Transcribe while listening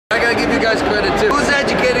gotta give you guys credit too. Who's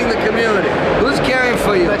educating the community? Who's caring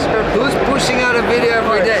for you? Who's pushing out a video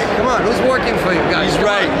every day? Come on, who's working for you guys? He's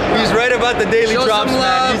right. He's right about the daily Show drops, some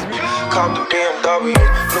love. man. Cop the BMW,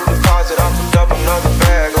 new deposit, I put up another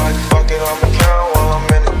bag. Like fuck it, I'ma count while I'm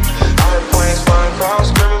in it. I heard planes flying, crowds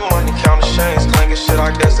screaming, money counting chains, clanking shit.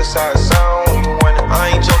 I guess that's how it sound when you win it.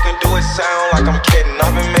 I ain't joking, do it sound like I'm kidding.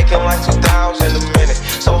 I've been making like 2,000 a minute,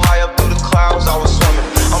 so high up through the clouds, I was swimming.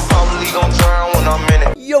 I'm probably gonna drown when I'm in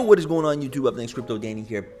it. Yo, what is going on YouTube? Up next, Crypto Danny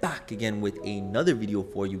here, back again with another video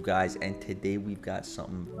for you guys. And today we've got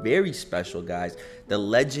something very special, guys. The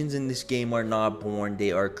legends in this game are not born,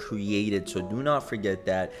 they are created, so do not forget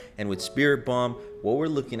that. And with SpiritBomb, what we're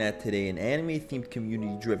looking at today, an anime themed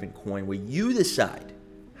community driven coin where you decide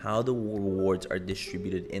how the rewards are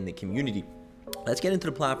distributed in the community. Let's get into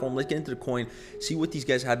the platform, let's get into the coin, see what these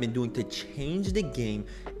guys have been doing to change the game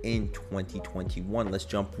in 2021. Let's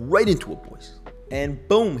jump right into it, boys. And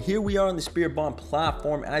boom, here we are on the SpiritBomb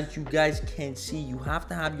platform. As you guys can see, you have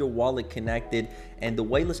to have your wallet connected, and the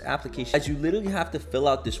Whitelist application, as you literally have to fill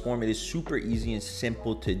out this form. It is super easy and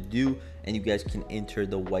simple to do, and you guys can enter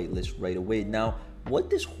the whitelist right away. Now, what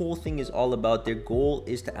this whole thing is all about, their goal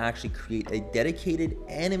is to actually create a dedicated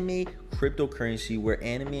anime cryptocurrency where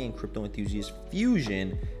anime and crypto enthusiasts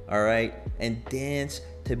fusion, all right, and dance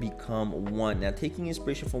to become one. Now, taking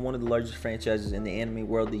inspiration from one of the largest franchises in the anime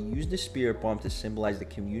world, they use the SpiritBomb to symbolize the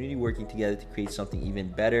community working together to create something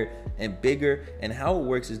even better and bigger. And how it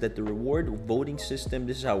works is that the reward voting system,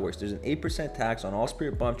 this is how it works. There's an 8% tax on all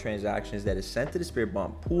SpiritBomb transactions that is sent to the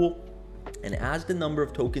SpiritBomb pool. And as the number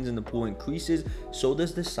of tokens in the pool increases, so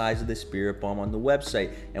does the size of the SpiritBomb on the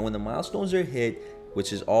website. And when the milestones are hit,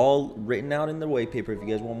 which is all written out in the white paper, if you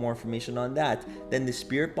guys want more information on that, then the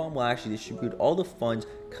SpiritBomb will actually distribute all the funds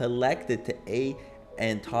collected to A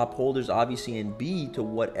and top holders, obviously, and B to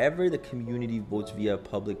whatever the community votes via a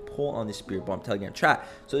public poll on the SpiritBomb Telegram chat.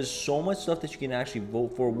 So there's so much stuff that you can actually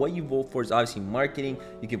vote for. What you vote for is obviously marketing.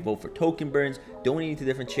 You can vote for token burns, donating to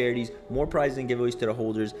different charities, more prizes and giveaways to the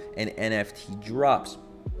holders, and NFT drops.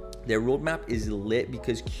 Their roadmap is lit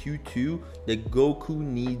because Q2, the Goku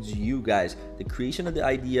needs you guys. The creation of the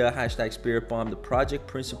idea, hashtag SpiritBomb, the project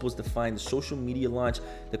principles define the social media launch,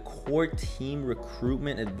 the core team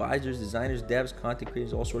recruitment, advisors, designers, devs, content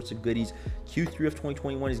creators, all sorts of goodies. Q3 of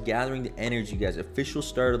 2021 is gathering the energy, guys. Official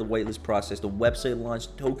start of the whitelist process, the website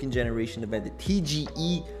launch, token generation event, the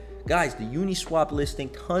TGE. Guys, the Uniswap listing,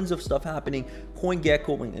 tons of stuff happening,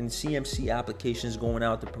 CoinGecko and CMC applications going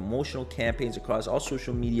out, the promotional campaigns across all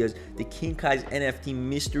social medias, the King Kai's NFT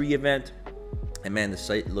mystery event. And man, the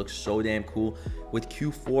site looks so damn cool. With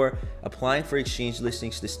Q4 applying for exchange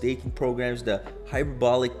listings, the staking programs, the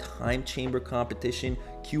hyperbolic time chamber competition,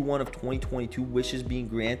 Q1 of 2022 wishes being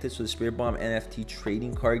granted, so the SpiritBomb NFT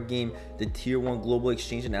trading card game, the tier 1 global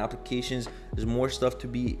exchange and applications. There's more stuff to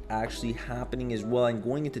be actually happening as well. And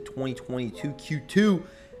going into 2022 Q2,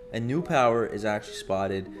 a new power is actually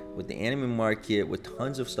spotted with the anime market, with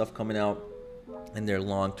tons of stuff coming out and their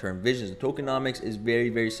long-term visions. The tokenomics is very,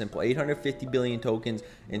 very simple. 850 billion tokens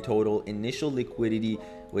in total. Initial liquidity,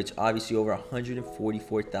 which obviously over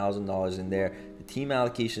 $144,000 in there. The team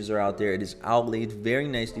allocations are out there. It is outlaid very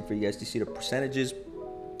nicely for you guys to see the percentages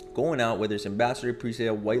going out, whether it's ambassador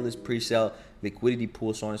presale, whitelist presale, liquidity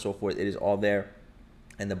pool, so on and so forth. It is all there.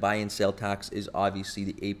 And the buy and sell tax is obviously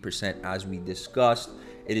the 8%, as we discussed.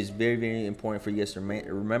 It is very, very important for you guys to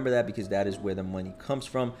remember that, because that is where the money comes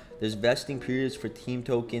from. There's vesting periods for team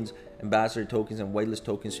tokens, ambassador tokens, and whitelist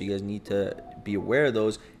tokens, so you guys need to be aware of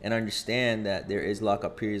those and understand that there is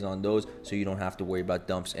lockup periods on those, so you don't have to worry about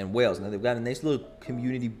dumps and whales. Now, they've got a nice little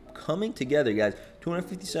community coming together, guys.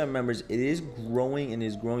 257 members. It is growing, and it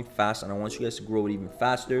is growing fast, and I want you guys to grow it even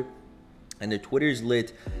faster. And their Twitter is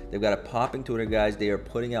lit. They've got a popping Twitter, guys. They are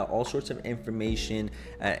putting out all sorts of information,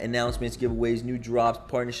 announcements, giveaways, new drops,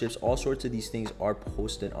 partnerships. All sorts of these things are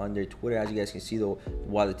posted on their Twitter. As you guys can see, though,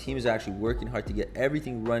 while the team is actually working hard to get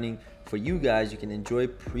everything running for you guys, you can enjoy,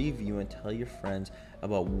 preview, and tell your friends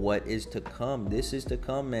about what is to come. This is to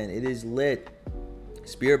come, man. It is lit.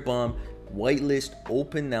 SpiritBomb whitelist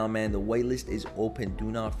open now, man. The whitelist is open. Do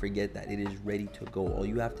not forget that. It is ready to go. All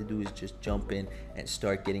you have to do is just jump in and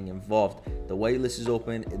start getting involved. The whitelist is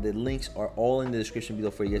open. The links are all in the description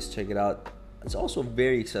below for you guys to check it out. It's also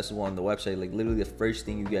very accessible on the website. Like, literally the first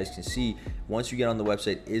thing you guys can see once you get on the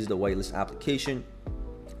website is the whitelist application.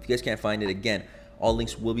 If you guys can't find it, again, all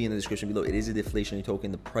links will be in the description below. It is a deflationary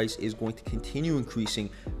token. The price is going to continue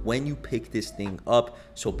increasing when you pick this thing up.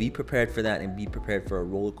 So be prepared for that, and be prepared for a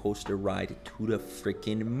roller coaster ride to the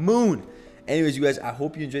freaking moon. Anyways, you guys, I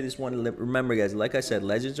hope you enjoyed this one. Remember, guys, like I said,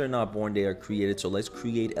 legends are not born, they are created. So let's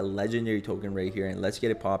create a legendary token right here, and let's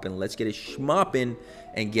get it popping. Let's get it schmopping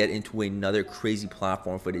and get into another crazy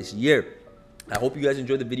platform for this year. I hope you guys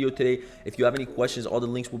enjoyed the video today. If you have any questions, all the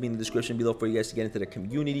links will be in the description below for you guys to get into the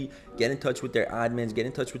community, get in touch with their admins, get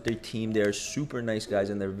in touch with their team. They're super nice guys,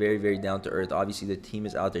 and they're very, very down to earth. Obviously, the team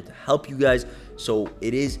is out there to help you guys. So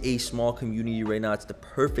it is a small community right now. It's the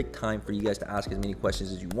perfect time for you guys to ask as many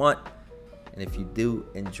questions as you want. And if you do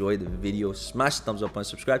enjoy the video, smash the thumbs up and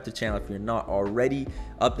subscribe to the channel if you're not already.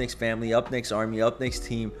 Up next, family. Up next, army. Up next,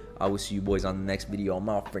 team. I will see you boys on the next video. I'm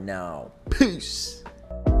out for now. Peace.